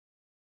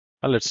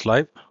Well, it's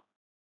live.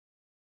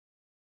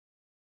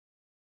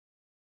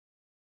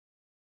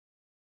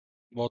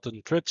 Both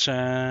in Twitch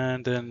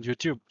and in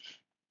YouTube.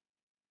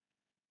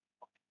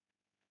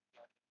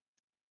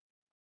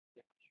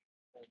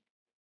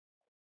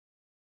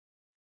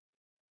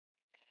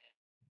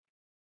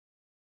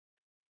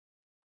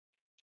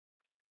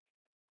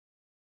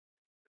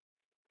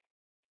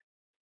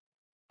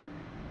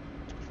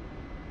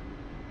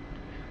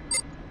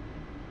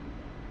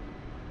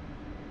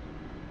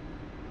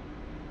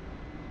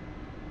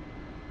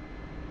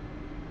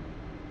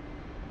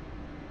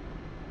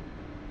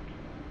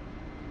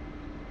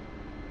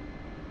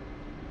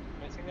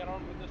 Messing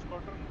around with the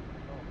squadron?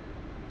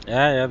 No.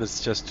 Yeah, this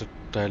is just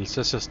it's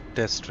just a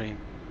test stream.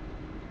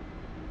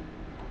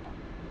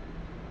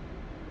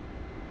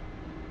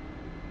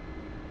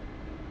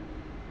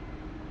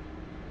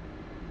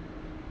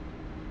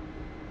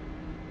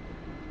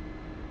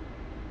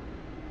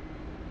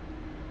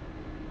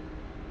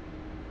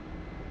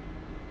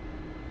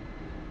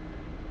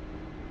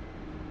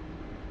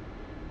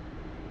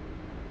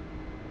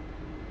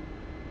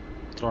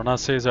 Rona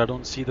says I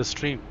don't see the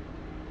stream.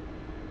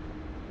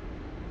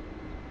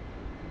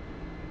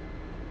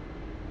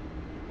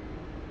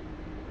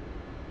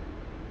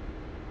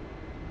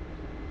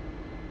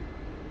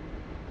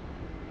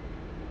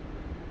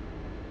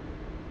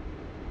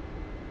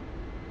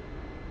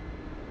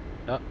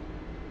 Yeah.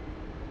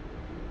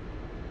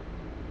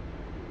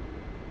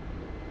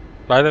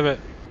 By the way,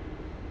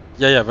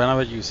 yeah.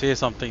 Whenever you say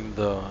something,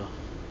 the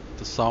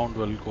sound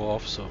will go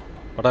off. So,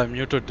 but I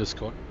muted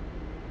Discord.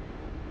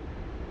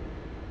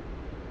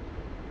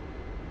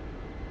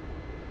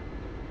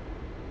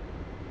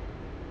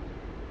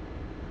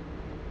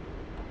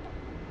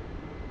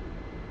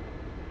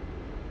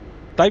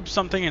 Type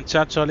something in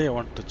chat, Charlie. I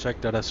want to check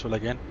that as well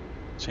again.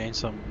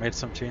 Made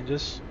some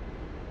changes.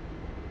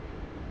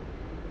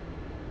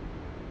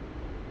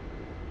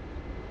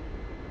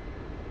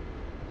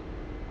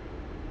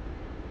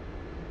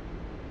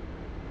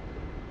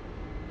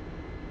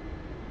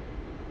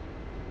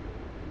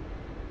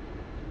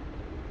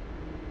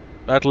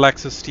 Battle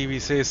Access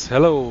TV says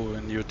hello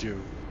in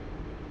YouTube.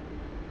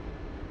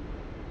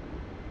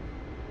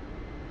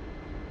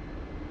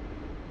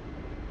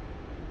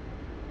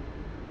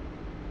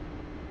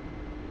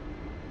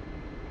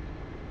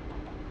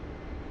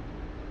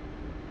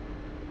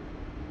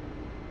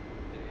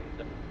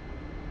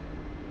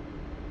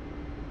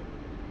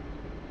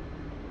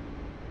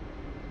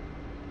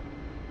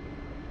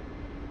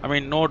 I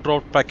mean, no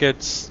dropped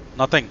packets,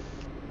 nothing.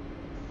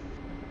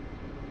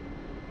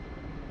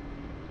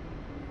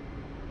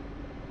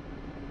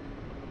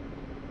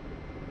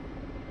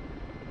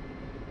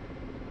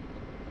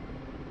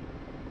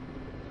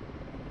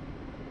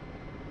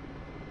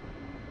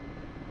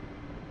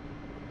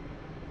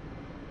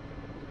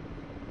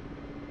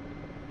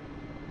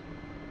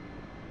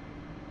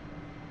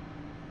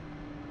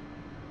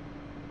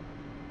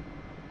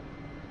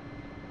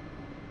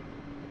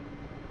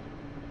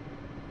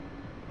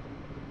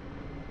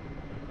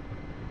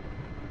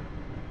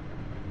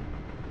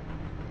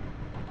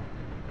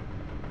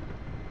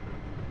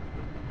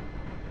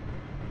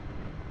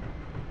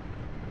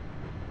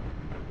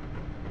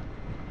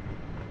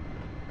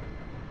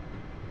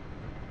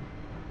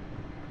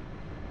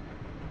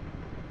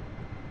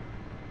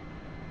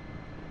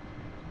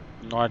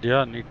 No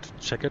idea. Need to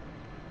check it.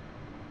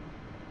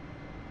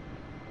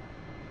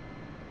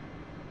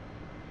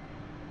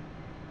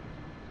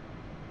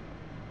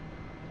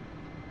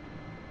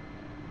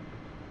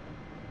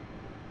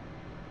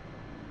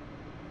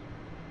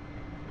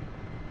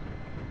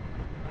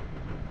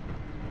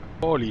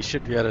 Holy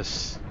shit,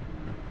 VRS.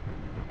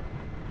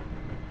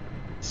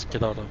 Let's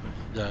get out of it.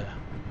 Yeah.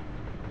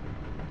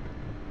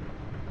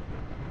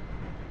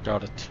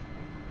 Got it.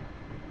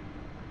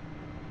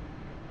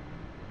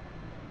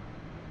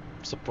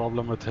 It's a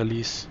problem with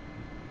helis.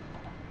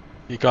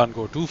 You can't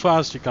go too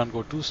fast, you can't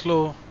go too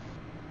slow.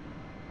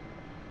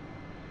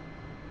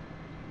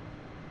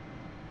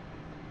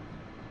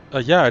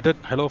 Yeah, I did.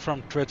 Hello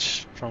from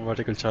Twitch, from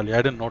Vertical Charlie.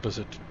 I didn't notice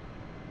it.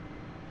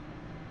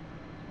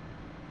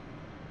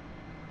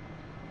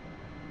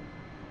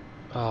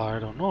 I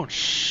don't know.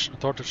 I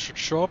thought it should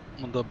show up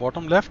on the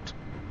bottom left.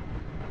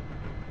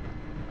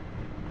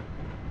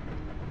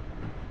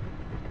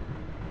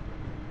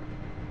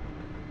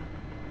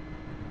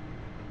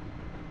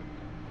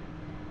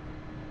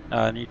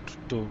 I need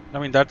to. I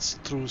mean, that's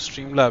through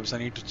Streamlabs. I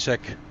need to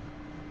check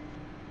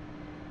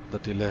the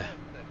delay.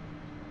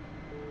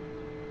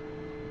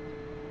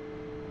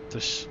 The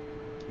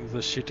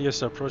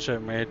shittiest approach I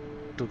made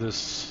to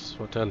this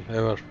hotel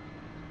ever.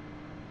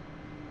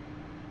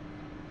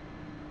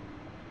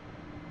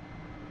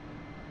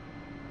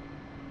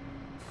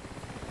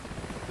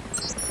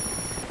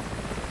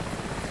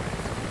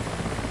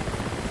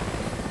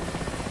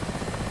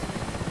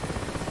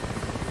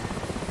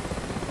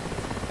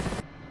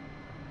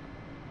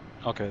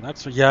 Okay,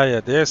 that's yeah.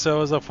 Their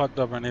servers are fucked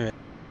up anyway.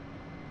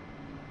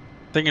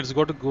 I think it's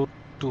got to go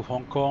to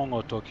Hong Kong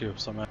or Tokyo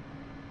somewhere.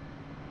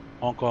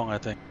 Hong Kong, I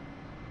think.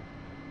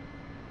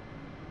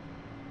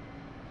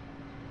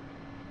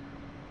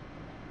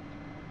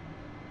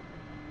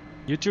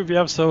 YouTube, we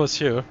have servers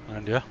here,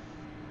 and yeah.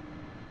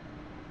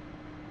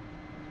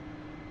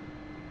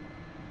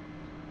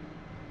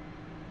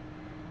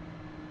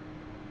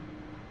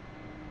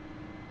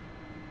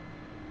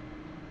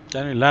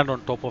 Can we land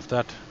on top of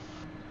that?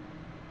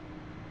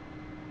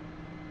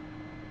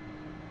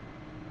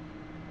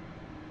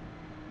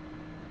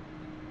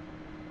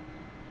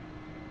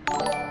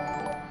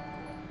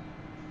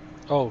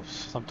 Oh,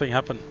 something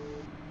happened.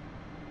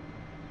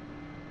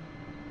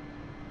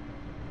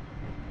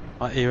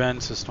 My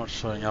events is not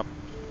showing up.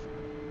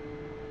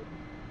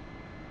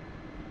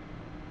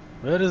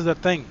 Where is that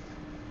thing?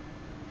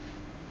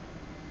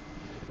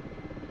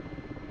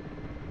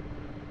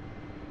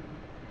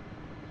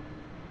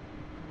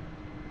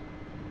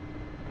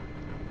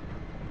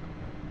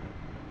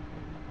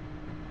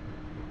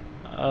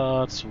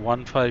 It's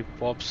 1-5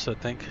 pops, I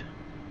think.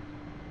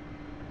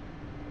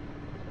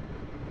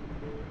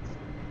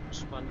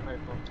 It's 1-5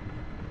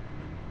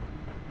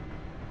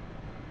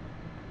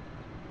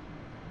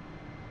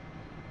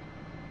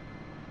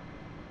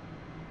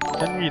 pops.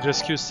 Can we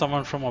rescue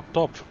someone from up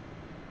top?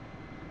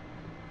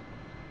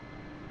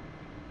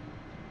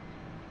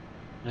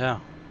 Yeah.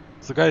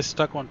 The guy is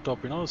stuck on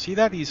top, you know. See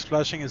that? He's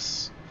flashing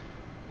his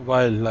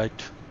mobile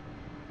light.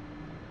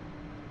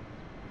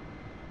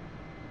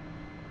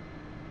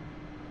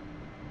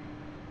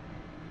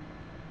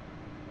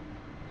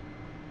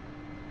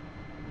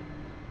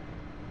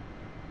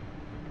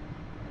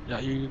 Yeah,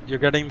 you're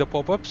getting the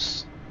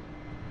pop-ups?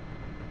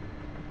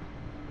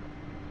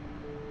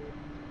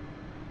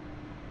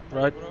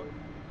 Right.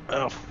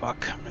 Oh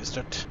fuck, missed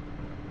it.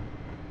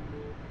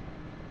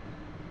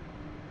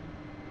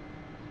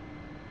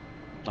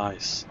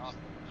 Nice.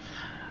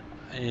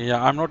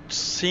 Yeah, I'm not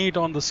seeing it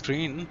on the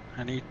screen.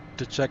 I need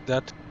to check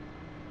that.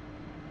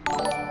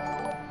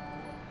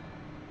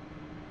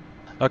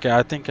 Okay,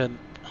 I think I...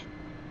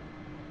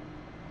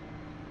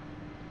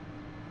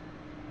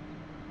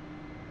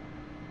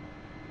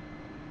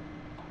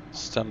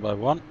 Stand by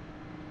 1.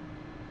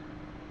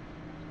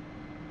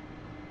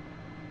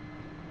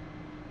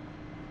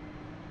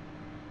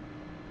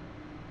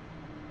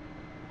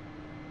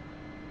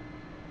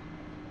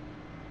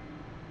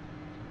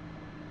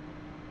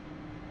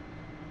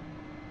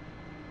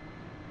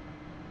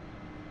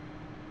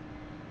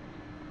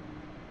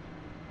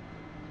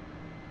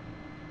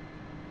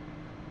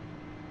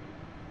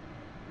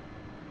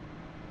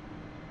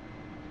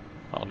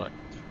 Alright.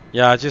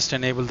 Yeah, I just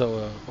enabled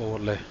the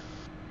overlay.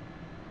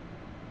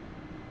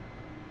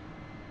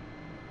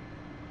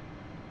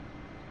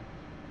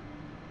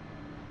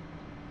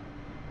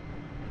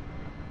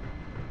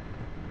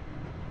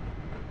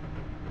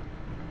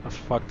 Oh,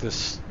 fuck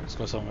this. Let's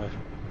go somewhere.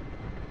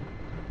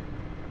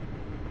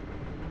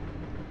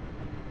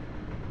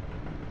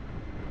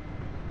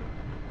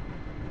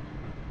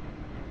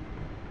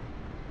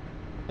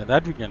 Yeah,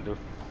 that we can do.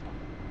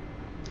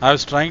 I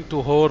was trying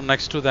to hover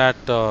next to that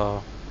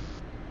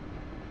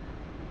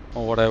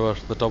or whatever,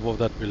 the top of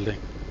that building.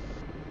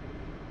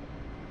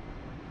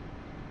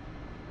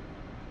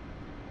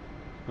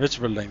 Which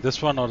building?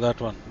 This one or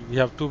that one? We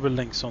have 2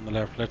 buildings on the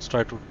left. Let's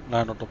try to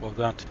land on top of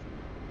that.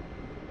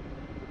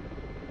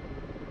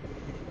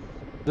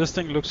 This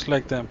thing looks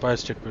like the Empire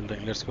State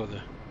Building. Let's go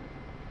there.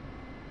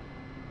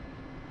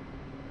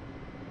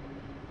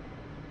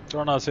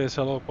 Drona says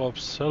hello,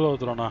 Pops. Hello,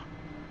 Drona.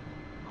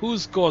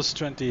 Who's Ghost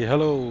 20?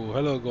 Hello,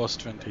 hello,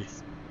 Ghost 20.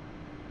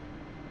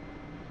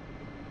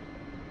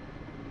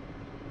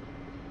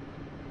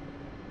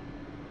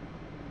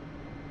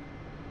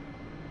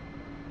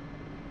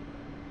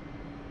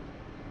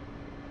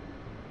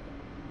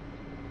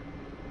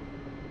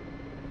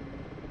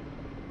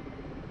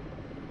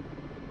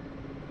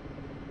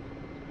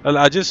 Well,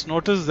 I just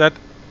noticed that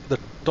the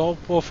top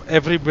of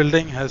every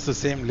building has the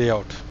same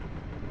layout.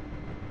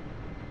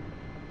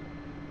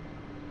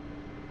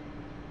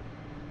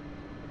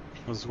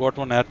 It's got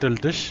one Airtel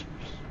dish.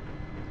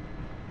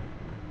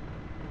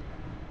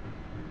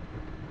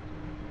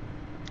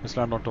 Let's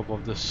land on top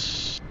of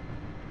this.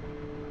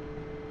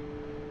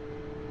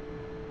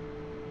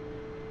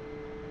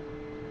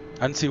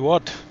 And see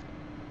what?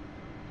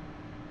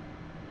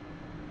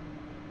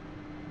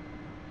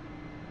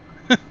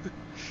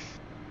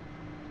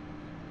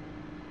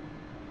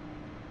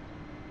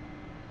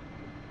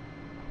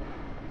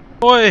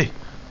 Oi!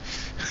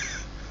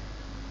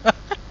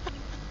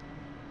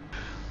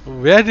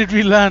 Where did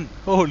we land?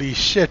 Holy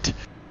shit!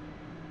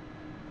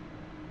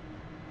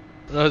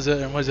 That was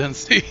an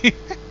emergency.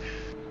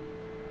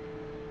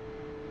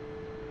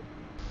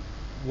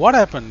 What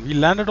happened? We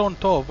landed on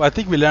top. I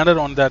think we landed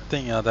on that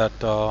thing,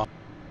 that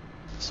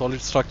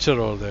solid structure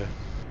over there.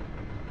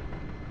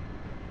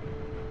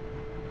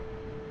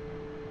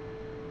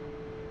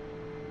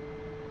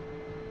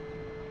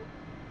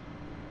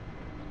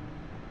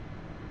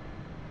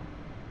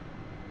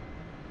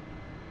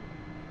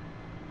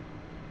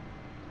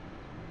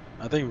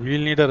 I think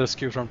we'll need a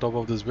rescue from top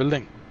of this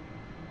building.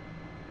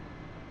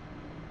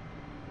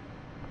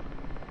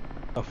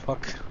 Oh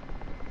fuck.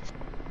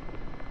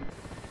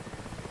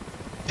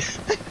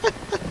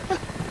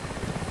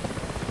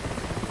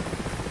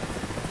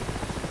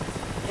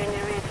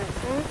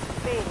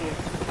 failure.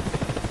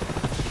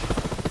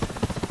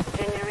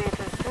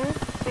 Generator 2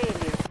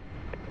 failure.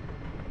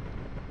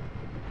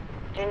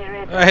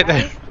 Generator Right,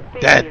 1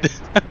 failure. dead.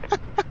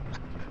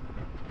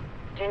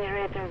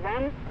 Generator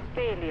 1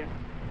 failure.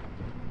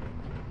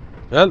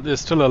 Well, they're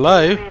still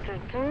alive, Generator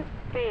 2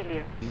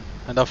 failure.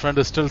 and our friend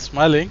is still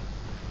smiling.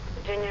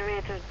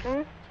 Generator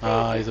 2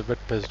 Ah, he's failure. a bit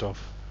pissed off.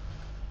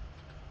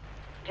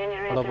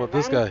 Generator What about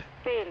this 1 guy?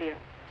 failure.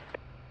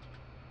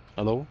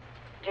 Hello?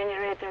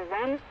 Generator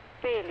 1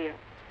 failure.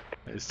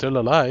 He's still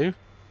alive.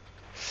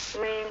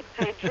 Main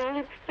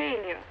hydraulic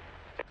failure.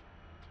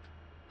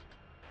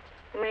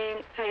 Main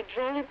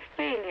hydraulic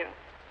failure.